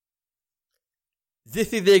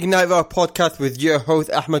This is the Ignite Rock podcast with your host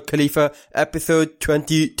Ahmed Khalifa, episode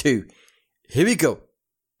 22. Here we go.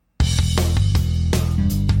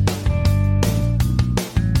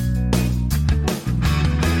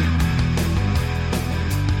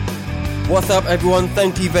 What's up, everyone?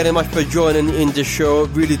 Thank you very much for joining in the show.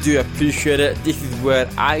 Really do appreciate it. This is where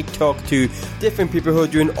I talk to different people who are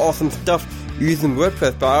doing awesome stuff using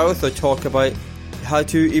WordPress, but I also talk about how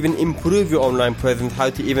to even improve your online presence, how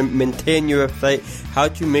to even maintain your website, how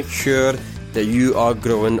to make sure that you are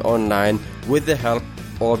growing online with the help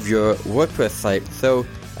of your WordPress site. So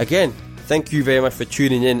again, thank you very much for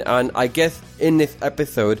tuning in, and I guess in this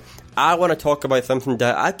episode I want to talk about something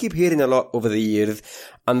that I keep hearing a lot over the years,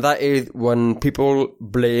 and that is when people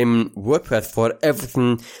blame WordPress for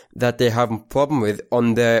everything that they have a problem with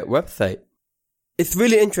on their website. It's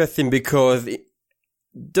really interesting because it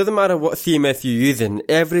doesn't matter what CMS you're using,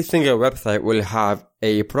 every single website will have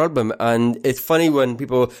a problem, and it's funny when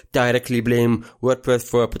people directly blame WordPress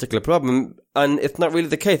for a particular problem, and it's not really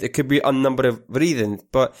the case. It could be a number of reasons,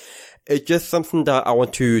 but it's just something that I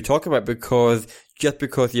want to talk about, because just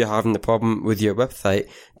because you're having a problem with your website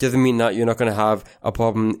doesn't mean that you're not going to have a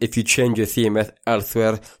problem if you change your CMS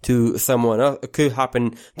elsewhere to someone else. It could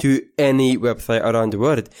happen to any website around the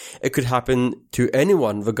world. It could happen to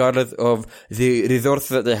anyone, regardless of the resources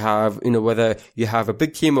that they have, whether you have a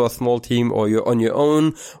big team or a small team, or you're on your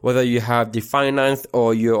own, whether you have the finance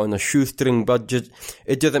or you're on a shoestring budget.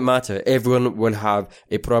 It doesn't matter. Everyone will have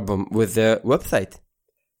a problem with their website.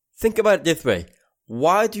 Think about it this way.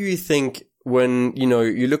 Why do you think when,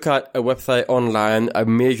 you look at a website online, a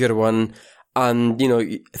major one, and,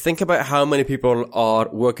 think about how many people are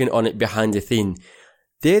working on it behind the scene.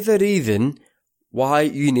 There's a reason why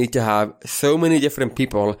you need to have so many different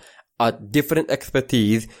people at different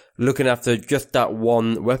expertise looking after just that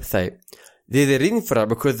one website. There's a reason for that,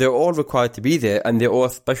 because they're all required to be there, and they all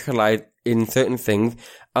specialize in certain things,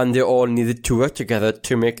 and they all needed to work together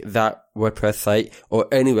to make that WordPress site or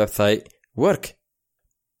any website work.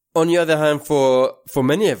 On the other hand, for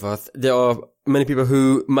many of us, there are many people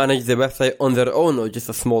who manage their website on their own, or just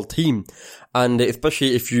a small team. And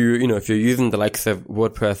especially if you're using the likes of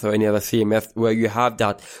WordPress or any other CMS where you have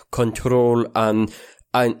that control and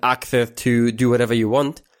access to do whatever you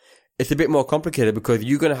want, it's a bit more complicated, because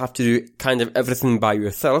you're going to have to do kind of everything by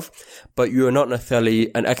yourself, but you're not necessarily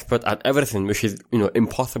an expert at everything, which is,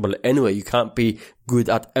 impossible anyway. You can't be good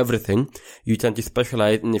at everything. You tend to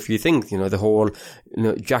specialize in a few things, the whole,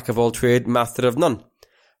 jack of all trades, master of none.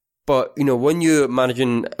 But, when you're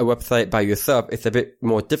managing a website by yourself, it's a bit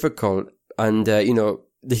more difficult, and,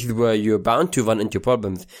 this is where you're bound to run into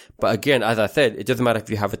problems. But again, as I said, it doesn't matter if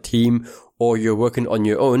you have a team or you're working on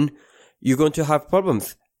your own, you're going to have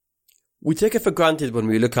problems. We take it for granted when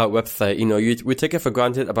we look at website, we take it for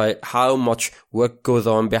granted about how much work goes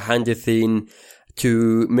on behind the scene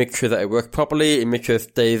to make sure that it works properly, it makes sure it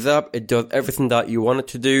stays up, it does everything that you want it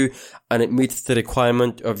to do, and it meets the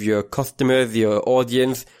requirement of your customers, your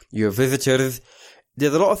audience, your visitors.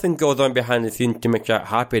 There's a lot of things goes on behind the scenes to make that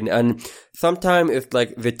happen, and sometimes it's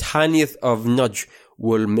like the tiniest of nudge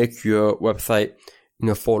will make your website,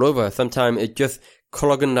 fall over. Sometimes it's just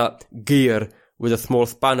clogging that gear with a small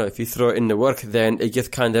spanner. If you throw it in the work, then it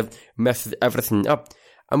just kind of messes everything up.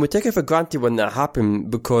 And we take it for granted when that happens,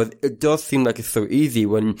 because it does seem like it's so easy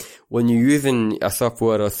when you're using a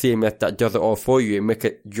software or CMS that does it all for you and make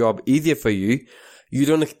a job easier for you. You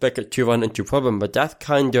don't expect it to run into problem, but that's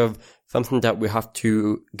kind of something that we have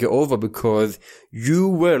to get over, because you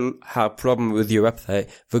will have problem with your website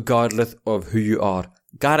regardless of who you are.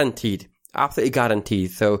 Guaranteed. Absolutely guaranteed.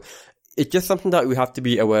 So it's just something that we have to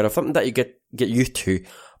be aware of, something that you get used to,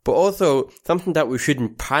 but also something that we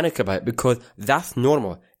shouldn't panic about, because that's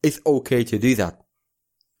normal. It's okay to do that.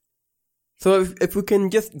 So if we can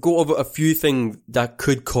just go over a few things that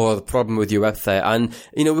could cause a problem with your website, and,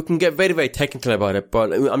 we can get very, very technical about it,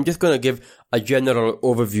 but I'm just going to give a general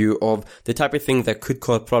overview of the type of things that could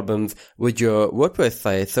cause problems with your WordPress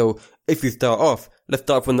site. So if you start off, let's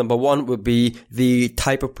start with number one, would be the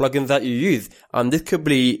type of plugins that you use. And this could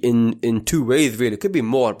be in two ways, really. It could be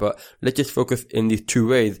more, but let's just focus in these two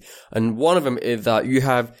ways. And one of them is that you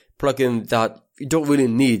have plugins that you don't really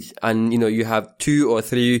need, and you have two or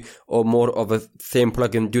three or more of a same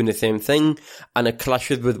plugin doing the same thing, and it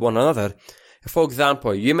clashes with one another. For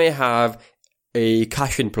example, you may have a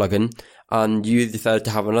caching plugin and you decide to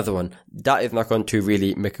have another one. That is not going to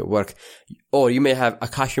really make it work. Or you may have a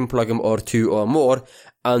caching plugin or two or more,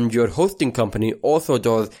 and your hosting company also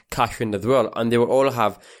does caching as well, and they will all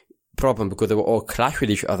have problem because they will all clash with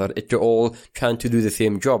each other if they're all trying to do the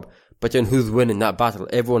same job. But then who's winning that battle?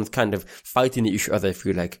 Everyone's kind of fighting each other, if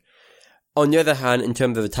you like. On the other hand, in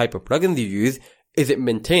terms of the type of plugins you use, is it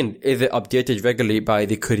maintained? Is it updated regularly by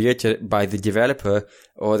the creator, by the developer,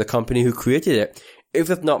 or the company who created it? If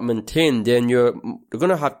it's not maintained, then you're going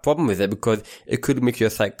to have a problem with it, because it could make your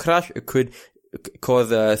site crash. It could cause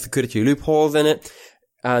security loopholes in it,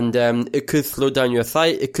 and it could slow down your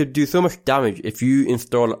site. It could do so much damage if you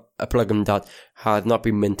install a plugin that has not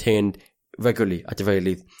been maintained regularly, at the very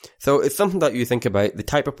least. So it's something that you think about. The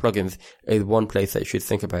type of plugins is one place that you should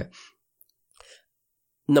think about.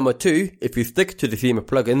 Number 2, if you stick to the theme of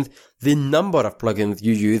plugins, the number of plugins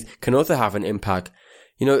you use can also have an impact.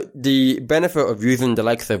 You know, the benefit of using the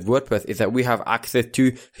likes of WordPress is that we have access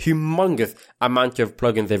to humongous amount of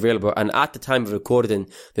plugins available. And at the time of recording,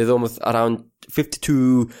 there's almost around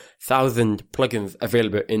 52,000 plugins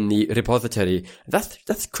available in the repository.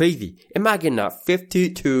 That's crazy. Imagine that,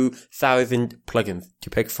 52,000 plugins to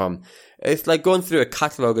pick from. It's like going through a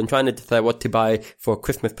catalog and trying to decide what to buy for a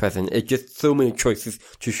Christmas present. It's just so many choices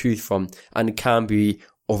to choose from, and it can be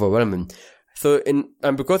overwhelming.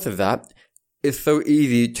 And because of that, it's so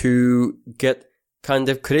easy to get kind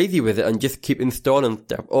of crazy with it and just keep installing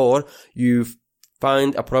stuff. Or you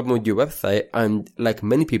find a problem with your website, and like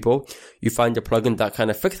many people, you find a plugin that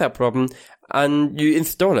kind of fixes that problem and you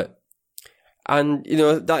install it. And, you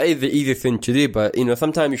know, that is the easiest thing to do, but, you know,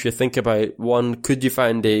 sometimes you should think about, one, could you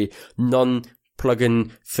find a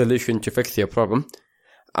non-plugin solution to fix your problem?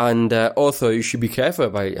 And also, you should be careful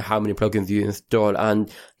about how many plugins you install,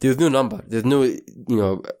 and there's no number. There's no, you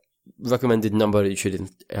know, recommended number you should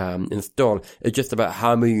install. It's just about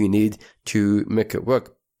how many you need to make it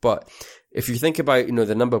work. But if you think about, you know,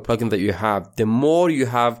 the number of plugins that you have, the more you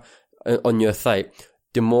have on your site,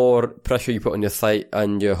 the more pressure you put on your site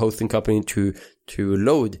and your hosting company to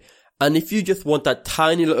load. And if you just want that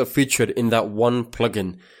tiny little feature in that one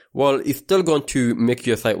plugin, well, it's still going to make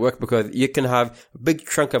your site work, because you can have a big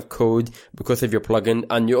chunk of code because of your plugin,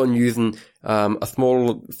 and you're only using a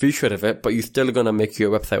small feature of it, but you're still going to make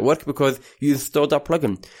your website work because you installed that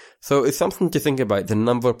plugin. So it's something to think about, the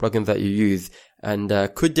number of plugins that you use, and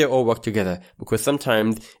could they all work together? Because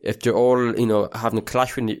sometimes if they're all, you know, having a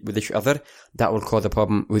clash with each other, that will cause a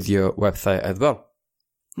problem with your website as well.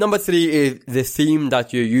 Number 3 is the theme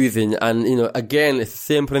that you're using, and, you know, again, it's the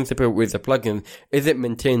same principle with the plugin. Is it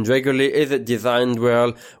maintained regularly? Is it designed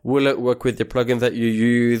well? Will it work with the plugin that you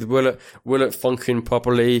use? Will it function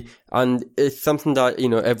properly? And it's something that, you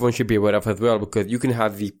know, everyone should be aware of as well, because you can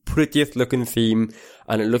have the prettiest looking theme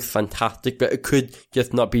and it looks fantastic, but it could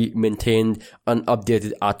just not be maintained and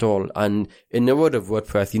updated at all. And in the world of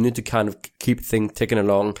WordPress, you need to kind of keep things ticking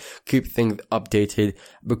along, keep things updated,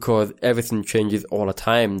 because everything changes all the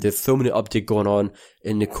time. There's so many updates going on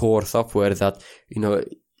in the core software that, you know,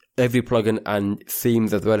 every plugin and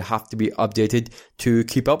themes as well have to be updated to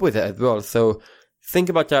keep up with it as well. So think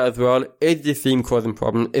about that as well. Is the theme causing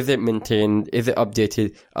problems? Is it maintained? Is it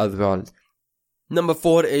updated as well? Number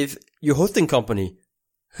 4 is your hosting company.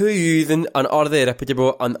 Who are you using, and are they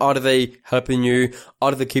reputable, and are they helping you?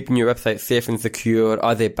 Are they keeping your website safe and secure?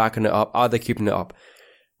 Are they backing it up? Are they keeping it up?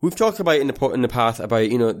 We've talked about in the past about,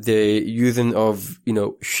 you know, the using of, you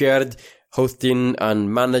know, shared hosting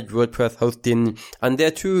and managed WordPress hosting, and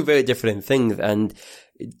they're two very different things, and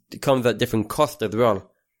it comes at different costs as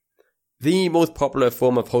well. The most popular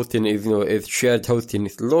form of hosting is shared hosting.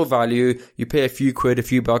 It's low value. You pay a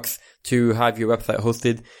few bucks to have your website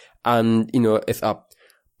hosted, and, you know, it's up.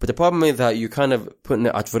 But the problem is that you're kind of putting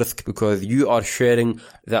it at risk, because you are sharing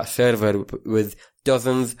that server with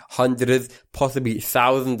dozens, hundreds, possibly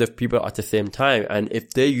thousands of people at the same time. And if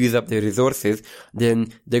they use up their resources,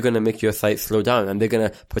 then they're going to make your site slow down, and they're going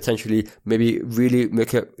to potentially maybe really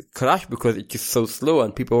make it crash because it's just so slow,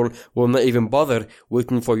 and people will not even bother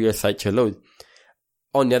waiting for your site to load.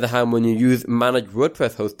 On the other hand, when you use managed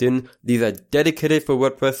WordPress hosting, these are dedicated for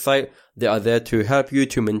WordPress site. They are there to help you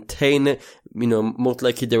to maintain it. You know, most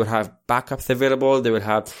likely they will have backups available. They will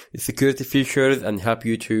have security features and help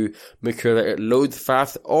you to make sure that it loads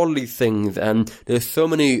fast. All these things. And there's so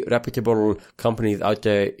many reputable companies out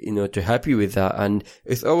there, you know, to help you with that. And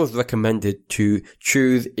it's always recommended to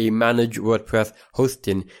choose a managed WordPress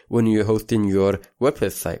hosting when you're hosting your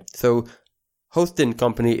WordPress site. So hosting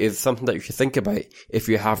company is something that you should think about if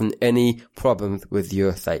you're having any problems with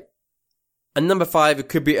your site. And number 5, it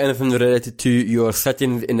could be anything related to your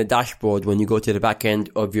settings in the dashboard when you go to the back end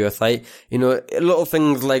of your site. You know, little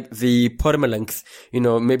things like the permalinks, you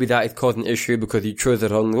know, maybe that is causing an issue because you chose the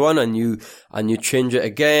wrong one, and you change it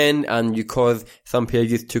again, and you cause some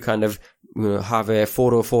pages to kind of, you know, have a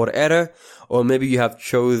 404 error. Or maybe you have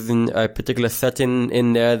chosen a particular setting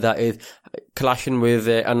in there that is clashing with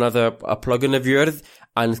a plugin of yours,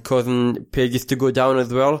 and it's causing pages to go down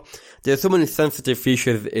as well. There's so many sensitive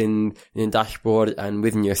features in dashboard and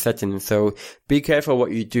within your settings, so be careful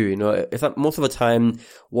what you do. It's that most of the time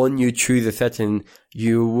when you choose a setting,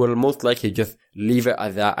 you will most likely just leave it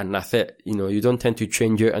as that and that's it. You don't tend to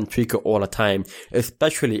change it and tweak it all the time,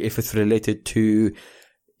 especially if it's related to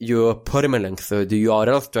your permalink, so the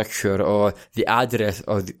URL structure or the address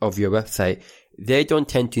of your website. They don't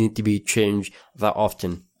tend to need to be changed that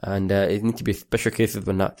often, and it needs to be special cases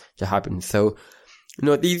when that to happen. So,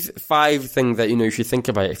 these 5 things that, you should think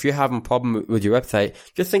about. If you're having a problem with your website,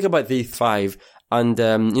 just think about these 5 and,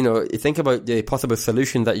 think about the possible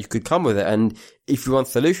solution that you could come with it. And if you want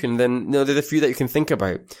a solution, then, there's a few that you can think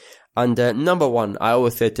about. And, number 1, I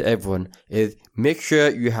always say to everyone is make sure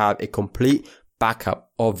you have a complete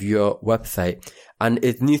backup of your website, and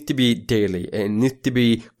it needs to be daily. It needs to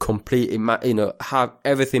be complete. Have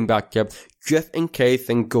everything backed up just in case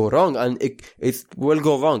things go wrong, and it will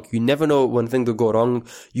go wrong. You never know when things will go wrong.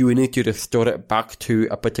 You will need to restore it back to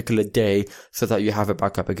a particular day so that you have it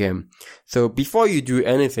back up again. So before you do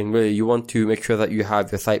anything, really, you want to make sure that you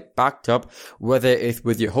have your site backed up, whether it's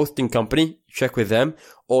with your hosting company, check with them,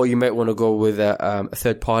 or you might want to go with a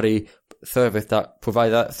third-party service that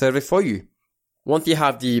provides that service for you. Once you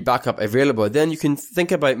have the backup available, then you can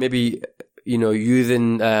think about maybe,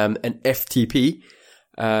 using an FTP,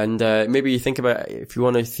 and maybe think about if you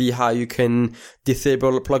want to see how you can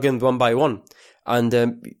disable plugins one by one. And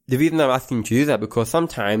the reason I'm asking you to do that, because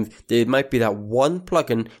sometimes there might be that one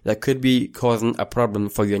plugin that could be causing a problem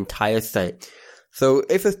for your entire site. So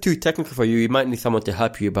if it's too technical for you, you might need someone to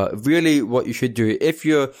help you. But really what you should do, if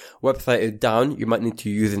your website is down, you might need to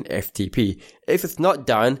use an FTP. If it's not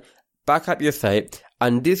down, back up your site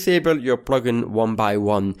and disable your plugin one by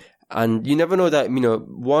one. And you never know that,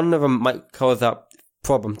 one of them might cause that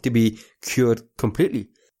problem to be cured completely.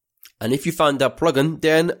 And if you find that plugin,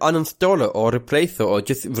 then uninstall it or replace it or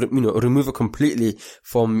just, remove it completely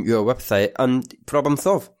from your website and problem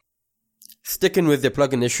solved. Sticking with the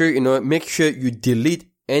plugin issue, make sure you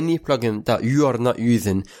delete any plugin that you are not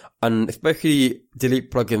using, and especially delete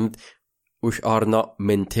plugins which are not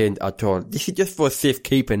maintained at all. This is just for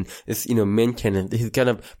safekeeping. It's, maintenance. This is kind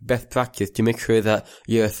of best practice to make sure that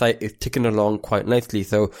your site is ticking along quite nicely.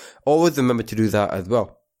 So always remember to do that as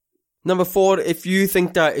well. Number 4, if you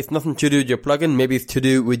think that it's nothing to do with your plugin, maybe it's to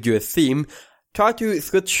do with your theme, try to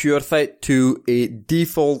switch your site to a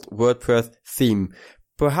default WordPress theme.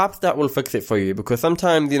 Perhaps that will fix it for you, because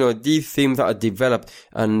sometimes, these themes that are developed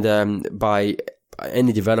and by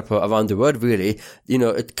any developer around the world, really,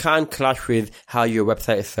 it can clash with how your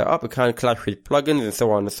website is set up. It can clash with plugins and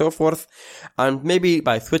so on and so forth. And maybe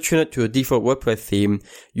by switching it to a default WordPress theme,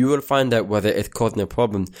 you will find out whether it's causing a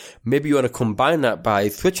problem. Maybe you want to combine that by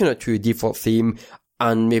switching it to a default theme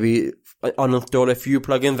and maybe uninstall a few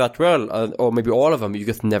plugins as well, or maybe all of them. You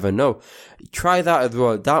just never know. Try that as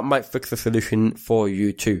well. That might fix the solution for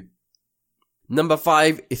you too. Number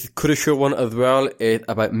 5 is a crucial one as well. It's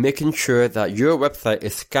about making sure that your website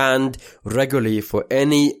is scanned regularly for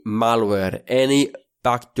any malware, any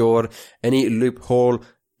backdoor, any loophole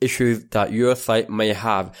issues that your site may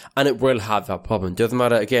have. And it will have that problem. Doesn't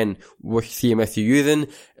matter, again, which CMS you're using.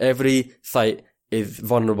 Every site is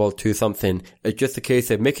vulnerable to something. It's just a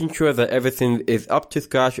case of making sure that everything is up to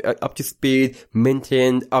scratch, up to speed,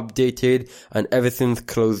 maintained, updated, and everything's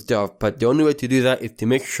closed off. But the only way to do that is to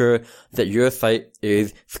make sure that your site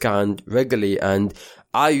is scanned regularly. And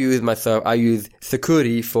I use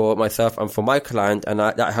Sucuri for myself and for my client, and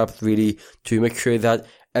that helps really to make sure that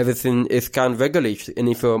everything is scanned regularly. And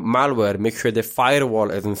if you're malware, make sure the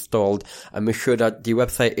firewall is installed and make sure that the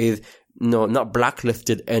website is not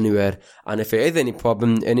blacklisted anywhere. And if there is any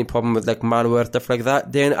problem with like malware, stuff like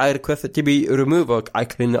that, then I request it to be removed or I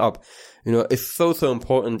clean it up. It's so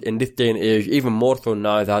important in this day and age, even more so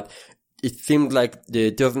now, that it seems like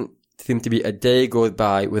there doesn't seem to be a day goes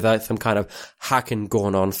by without some kind of hacking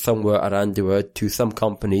going on somewhere around the world to some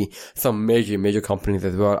company, some major companies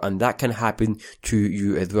as well. And that can happen to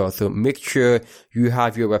you as well. So make sure you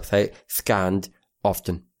have your website scanned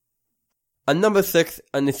often. And number 6,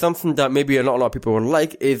 and it's something that maybe a lot of people will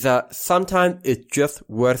like, is that sometimes it's just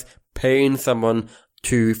worth paying someone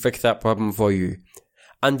to fix that problem for you.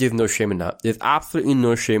 And there's no shame in that. There's absolutely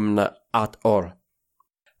no shame in that at all.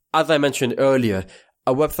 As I mentioned earlier,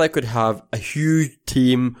 a website could have a huge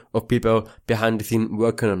team of people behind the scenes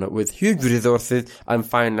working on it with huge resources and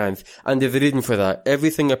finance. And there's a reason for that. Every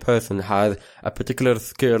single person has a particular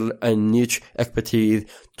skill and niche expertise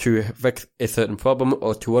to fix a certain problem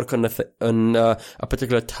or to work on a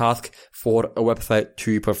particular task for a website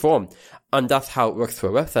to perform. And that's how it works for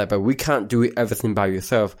a website. But we can't do everything by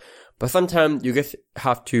yourself. But sometimes you just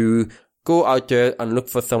have to go out there and look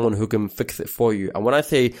for someone who can fix it for you. And when I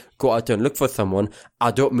say go out there and look for someone, I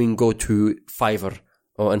don't mean go to Fiverr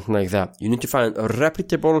or anything like that. You need to find a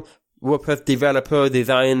reputable WordPress developer,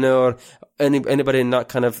 designer, anybody in that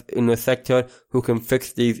kind of sector who can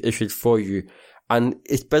fix these issues for you. And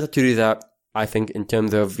it's better to do that, I think, in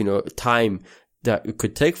terms of, time that it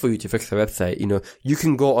could take for you to fix a website. You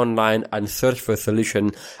can go online and search for a solution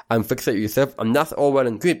and fix it yourself, and that's all well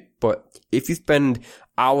and good. But if you spend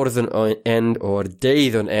hours on end or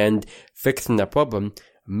days on end fixing that problem,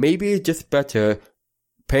 maybe it's just better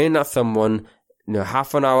paying that someone,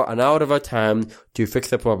 half an hour of our time to fix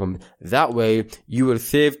the problem. That way, you will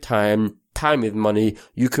save time. Time is money.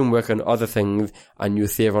 You can work on other things and you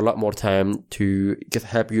save a lot more time to just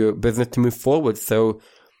help your business to move forward. So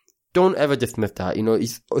don't ever dismiss that.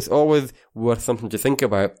 It's always worth something to think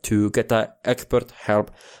about to get that expert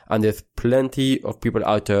help. And there's plenty of people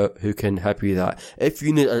out there who can help you with that. If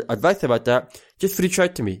you need advice about that, just reach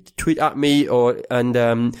out to me. Tweet at me or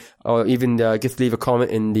even just leave a comment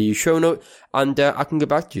in the show note and I can get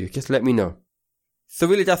back to you. Just let me know. So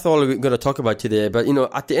really that's all we're going to talk about today. But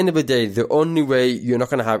at the end of the day, the only way you're not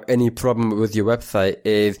going to have any problem with your website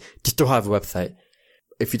is just to have a website.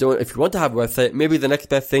 If you want to have a website, maybe the next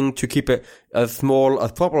best thing to keep it as small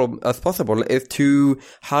as possible is to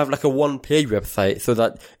have like a one-page website so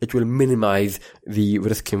that it will minimize the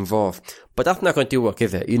risk involved. But that's not going to work,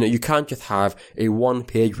 is it? You can't just have a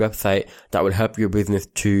one-page website that will help your business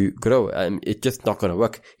to grow. It's just not going to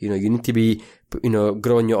work. You need to be,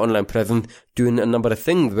 growing your online presence, doing a number of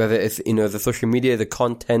things, whether it's, the social media, the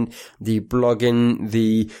content, the blogging,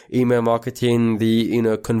 the email marketing,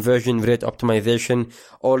 the, conversion rate optimization.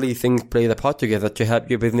 All these things play their part together to help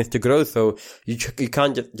your business to grow. So you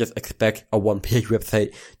can't just expect a one-page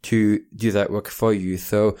website to do that work for you.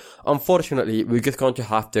 So unfortunately, we're just going to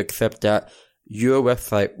have to accept that your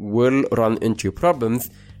website will run into problems,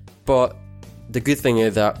 but the good thing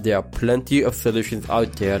is that there are plenty of solutions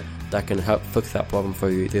out there that can help fix that problem for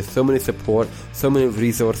you. There's so many support, so many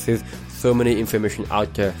resources, so many information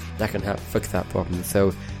out there that can help fix that problem.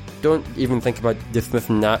 So don't even think about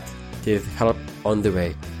dismissing that. There's help on the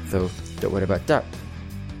way. So don't worry about that.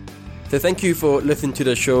 So thank you for listening to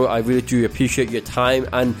the show. I really do appreciate your time,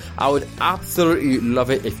 and I would absolutely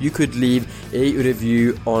love it if you could leave a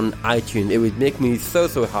review on iTunes. It would make me so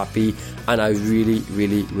happy, and I really,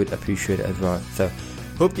 really would appreciate it as well. So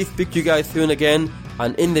hope to speak to you guys soon again,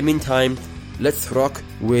 and in the meantime, let's rock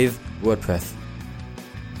with WordPress.